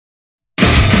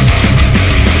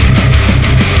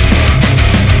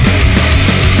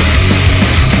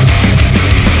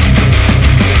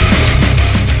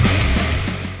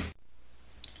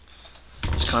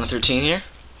13 here,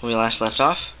 when we last left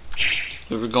off.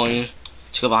 We were going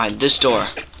to go behind this door,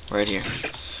 right here,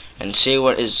 and see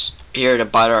what is here to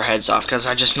bite our heads off, because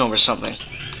I just know there's something.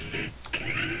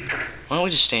 Why don't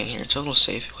we just stay in here? It's a little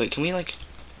safe. Wait, can we, like,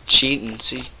 cheat and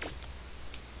see?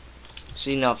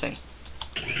 See nothing.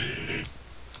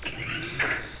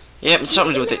 Yep, it's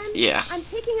something to do with it. Yeah. I'm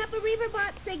picking up a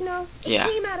Reaverbot signal. It Yeah.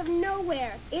 came out of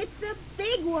nowhere. It's a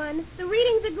big one. The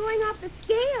readings are going off the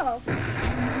scale.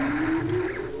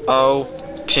 Oh,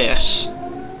 piss.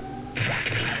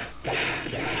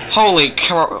 Holy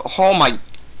cow. Oh my.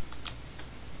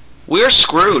 We're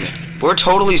screwed. We're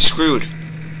totally screwed.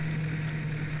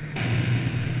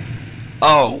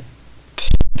 Oh,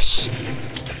 piss.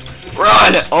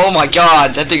 Run! Oh my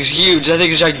god, that thing's huge. That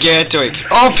thing's gigantic.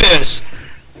 Oh, piss.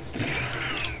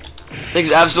 That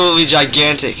thing's absolutely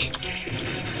gigantic.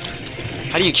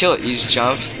 How do you kill it? You just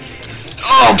jump?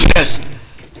 Oh, piss!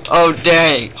 Oh,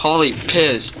 dang. Holy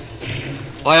piss.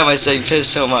 Why am I saying piss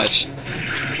so much?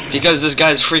 Because this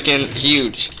guy's freaking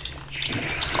huge.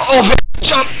 Oh, piss!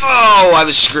 Jump! Oh, I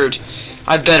was screwed.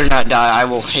 I better not die. I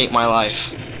will hate my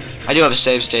life. I do have a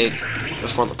save state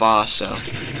before the boss, so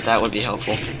that would be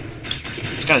helpful.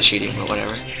 It's kind of cheating, but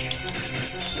whatever.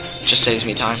 It just saves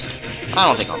me time. I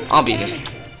don't think I'll beat him.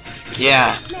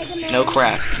 Yeah, no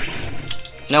crap.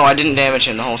 No, I didn't damage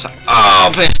him the whole time. Oh,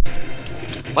 piss!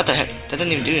 What the heck? That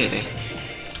didn't even do anything.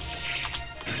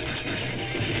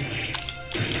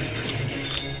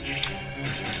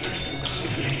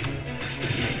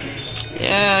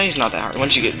 Yeah, he's not that hard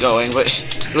once you get going, but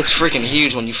it looks freaking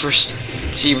huge when you first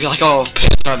see him. You're like, oh, piss,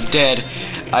 I'm dead.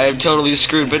 I am totally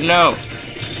screwed, but no.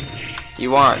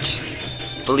 You aren't.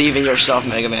 Believe in yourself,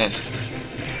 Megaman.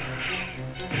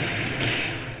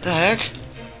 The heck?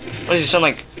 What does he sound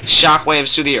like?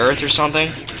 Shockwaves through the earth or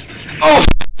something? Oh!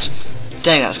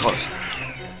 Dang, that was close.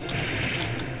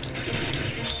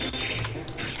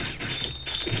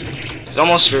 He's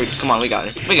almost screwed. Come on, we got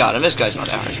him. We got him. This guy's not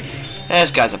that hard.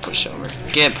 This guy's a pushover.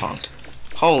 Get punked.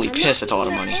 Holy piss, that's a lot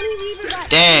of money.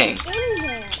 Dang.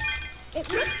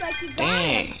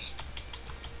 Dang.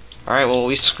 Alright, well,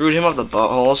 we screwed him up the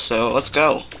butthole, so let's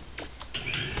go.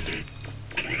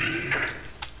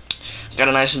 Got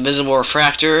a nice invisible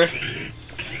refractor.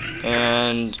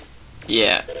 And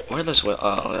yeah. Where are those?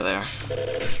 Oh, they're there.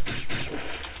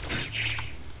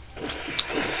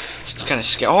 It's kind of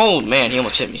scary. Oh man, he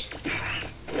almost hit me.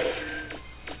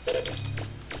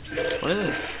 What is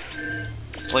it?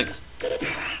 It's like.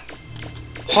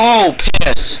 Oh,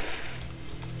 piss!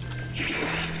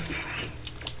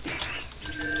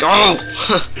 Go!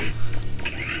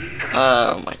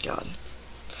 Oh my god.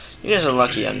 You guys are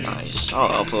lucky I'm nice.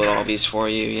 I'll upload all these for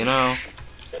you, you know?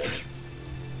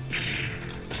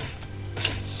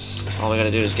 All we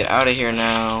gotta do is get out of here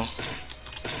now.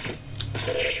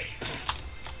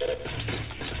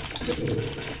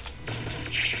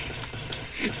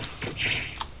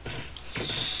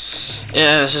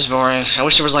 Yeah, this is boring. I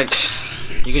wish there was like,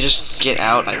 you could just get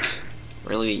out like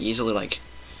really easily. Like,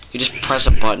 you just press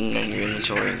a button in your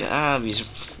inventory and get these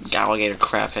alligator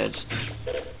crap heads.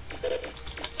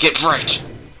 Get fricked!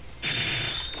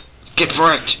 Get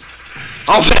fricked!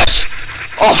 Oh, piss!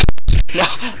 Oh, piss! No,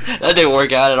 that didn't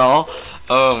work out at all.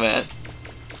 Oh, man.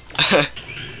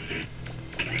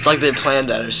 It's like they planned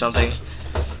that or something.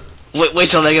 Wait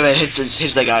till Megaman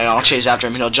hits that guy and I'll chase after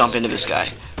him and he'll jump into this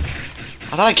guy.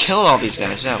 I thought I killed all these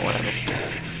guys. Yeah, whatever.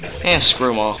 And screw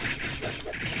them all.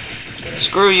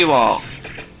 Screw you all.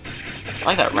 I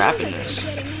like that rap in this.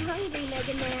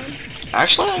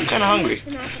 Actually, I'm kind of hungry.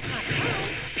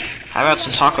 How about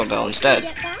some Taco Bell instead?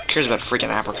 Who cares about freaking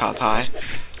apricot pie?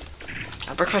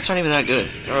 Apricots aren't even that good.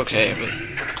 They're okay, but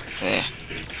eh.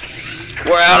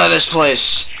 We're out of this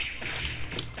place.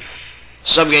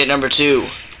 Subgate number 2.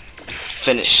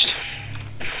 Finished.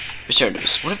 Return to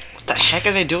us. What the heck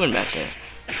are they doing back there?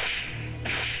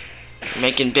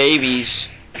 Making babies.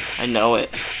 I know it.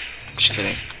 Just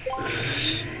kidding.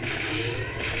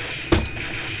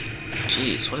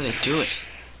 Jeez, what are they doing?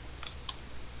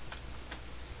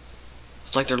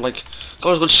 It's like they're like,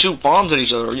 go, let's shoot bombs at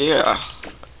each other. Yeah.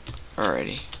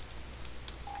 Alrighty.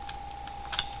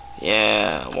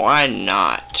 Yeah, why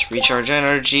not? Recharge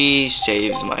energy,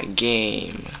 save my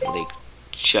game. Lake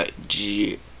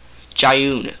Jayun,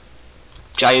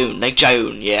 Lake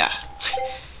Jayun, yeah.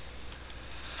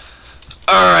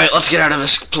 Alright, let's get out of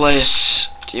this place.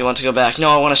 Do you want to go back? No,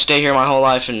 I want to stay here my whole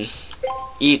life and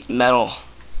eat metal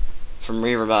from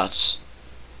Reaverbots.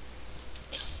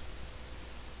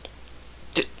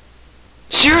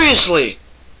 Seriously!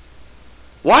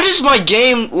 Why does my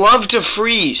game love to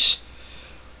freeze?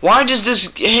 Why does this...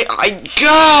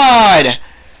 God!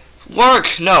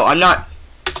 Work! No, I'm not...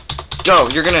 Go.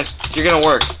 You're gonna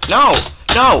work. No.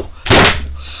 No.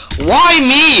 Why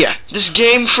me? This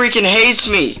game freaking hates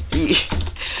me.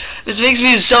 This makes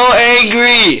me so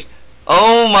angry.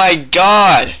 Oh my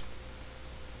god.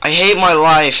 I hate my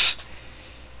life.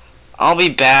 I'll be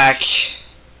back.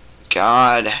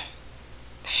 God.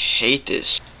 I hate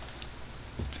this.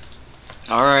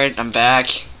 Alright, I'm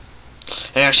back.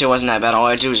 It actually wasn't that bad. All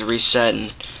I had to do was reset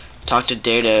and talk to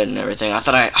Data and everything. I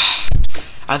thought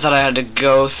I had to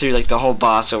go through like the whole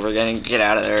boss over again and get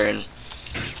out of there, and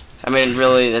I mean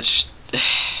really that's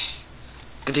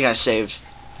good thing I saved.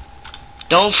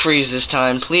 Don't freeze this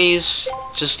time, please.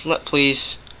 Just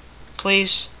please.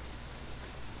 Please.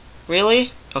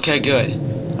 Really? Okay, good.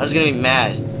 I was gonna be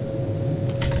mad.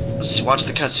 Let's watch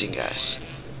the cutscene, guys.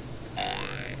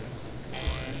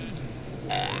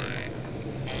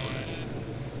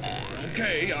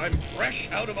 Okay, I'm fresh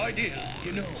out of ideas.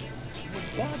 You know, what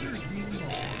bothers me most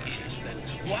is that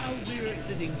while we're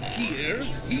sitting here,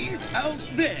 he's out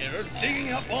there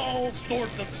digging up all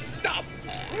sorts of stuff.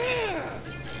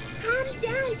 Calm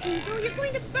down, people. You're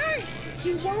going to burst.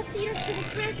 You won't feed us to the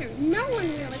treasure. No one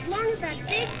will, as long as that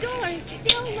big door is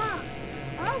still locked.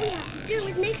 All we have to do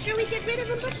is make sure we get rid of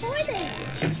them before they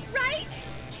do. Right?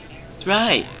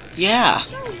 Right. Yeah.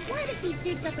 So what if he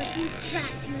digs up a few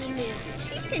tracks here and there?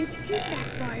 He can shoot that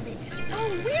garbage. All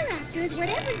we're after is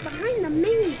whatever's behind the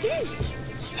main gate.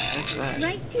 What's that?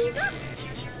 Right, Teaser?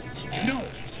 No,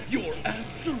 you're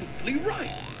absolutely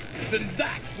right. Then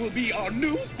that will be our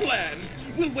new plan.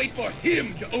 We'll wait for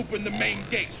him to open the main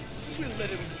gate. We'll let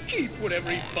him keep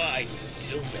whatever he finds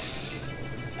till then.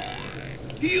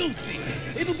 He'll see.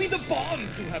 It'll be the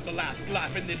Bonds who have the last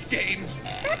laugh in this game.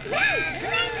 That's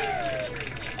right.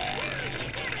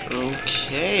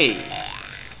 Okay.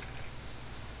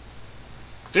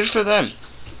 Good for them.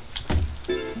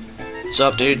 What's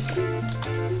up, dude?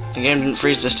 The game didn't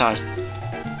freeze this time.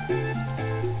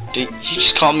 Dude, he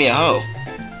just called me a hoe.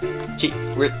 He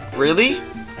really?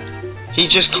 He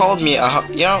just called me a hoe.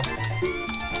 You know?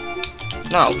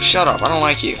 No, shut up. I don't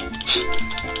like you.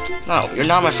 No, you're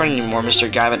not my friend anymore, Mr.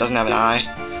 Guy that doesn't have an eye.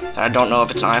 And I don't know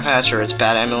if it's an eye patch or it's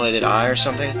bad emulated eye or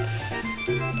something.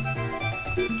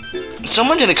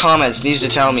 Someone in the comments needs to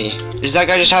tell me, does that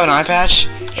guy just have an eye patch?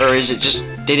 Or is it just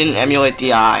they didn't emulate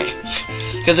the eye?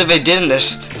 Because if they didn't,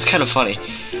 it's kind of funny.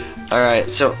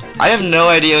 Alright, so I have no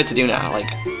idea what to do now.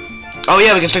 Like, oh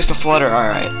yeah, we can fix the flutter.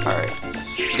 Alright.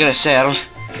 I was gonna say, I don't...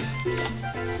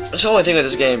 That's the only thing with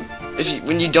this game.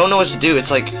 When you don't know what to do,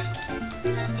 it's like,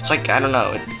 I don't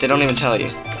know, they don't even tell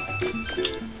you.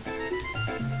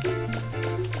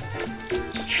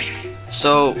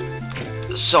 So,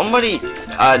 somebody,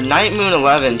 Night Moon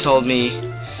 11 told me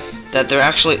that there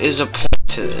actually is a point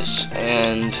to this,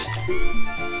 and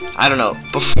I don't know,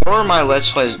 before my Let's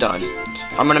Play is done,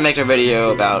 I'm gonna make a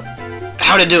video about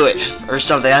how to do it, or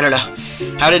something, I don't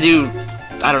know, how to do,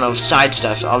 I don't know, side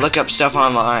stuff. I'll look up stuff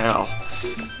online, and I'll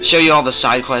show you all the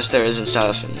side quests there is and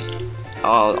stuff, and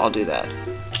I'll do that.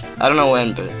 I don't know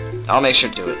when, but I'll make sure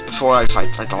to do it before I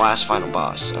fight like the last final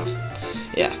boss. So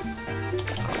yeah,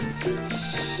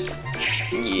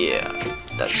 yeah,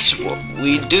 that's what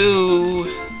we do.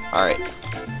 All right.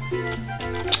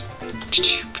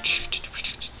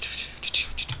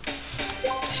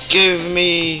 Give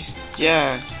me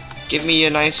a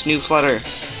nice new flutter.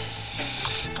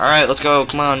 All right, let's go.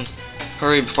 Come on,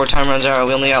 hurry before time runs out.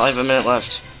 We only got like a minute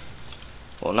left.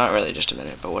 Well, not really, just a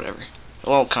minute, but whatever.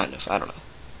 Well, kind of. I don't know.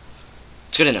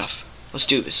 It's good enough. Let's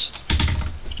do this.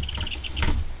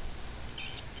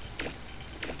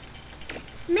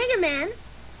 Megaman,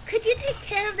 could you take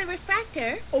care of the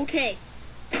refractor? Okay.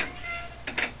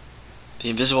 The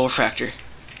invisible refractor.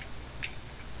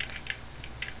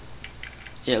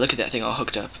 Yeah, look at that thing all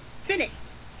hooked up. Finish.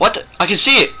 What the? I can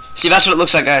see it! See, that's what it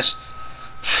looks like, guys.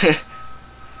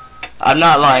 I'm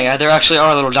not lying. There actually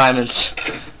are little diamonds.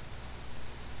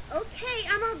 Okay,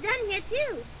 I'm all done here,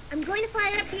 too. I'm going to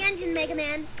fire up the engine,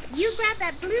 Megaman. You grab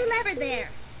that blue lever there.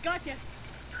 Gotcha.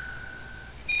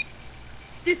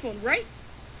 This one, right?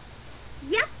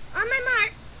 Yep, on my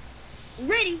mark.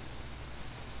 Ready.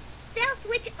 Cell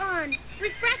switch on.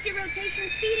 Refractor rotation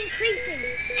speed increasing.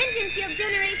 Engine field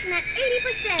generation at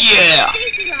 80%. Yeah!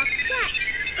 Safety lock set.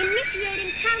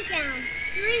 Initiating countdown.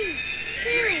 3,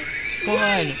 2, 1.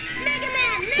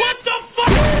 Megaman! What the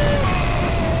fuck?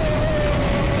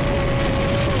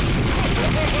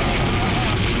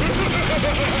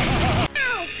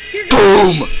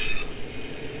 Boom!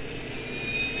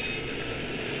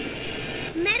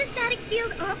 Metastatic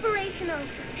field operational.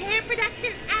 Pair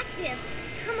production active.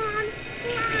 Come on,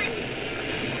 fly.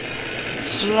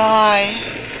 Fly.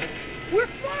 We're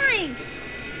flying.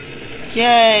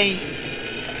 Yay.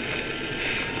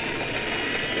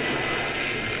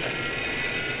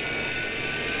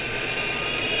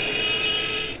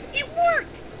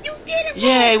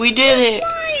 Yay, we did it!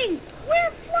 Flying! We're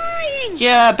flying!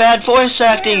 Yeah, bad voice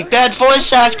acting! Bad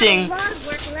voice A acting! lot of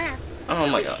work left. Oh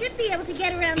my We god. should be able to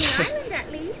get around the island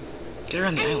at least. Get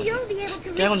around the And island. you'll be able to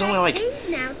reach The island's only that like, cave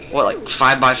now, too. what, like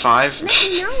 5 by 5? Let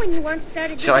me know when you want to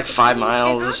start a It's got like visit 5 to the cave, and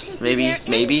I'll miles, take you maybe, there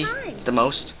maybe, anytime. the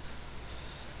most.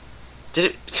 Did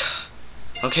it?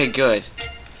 Okay, good.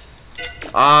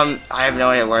 I have no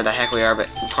idea where the heck we are, but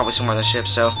probably somewhere on the ship,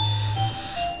 so.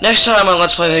 Next time on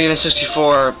Let's Play Megaman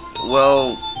 64,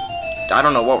 well, I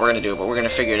don't know what we're gonna do, but we're gonna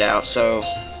figure it out, so,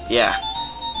 yeah.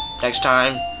 Next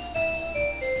time,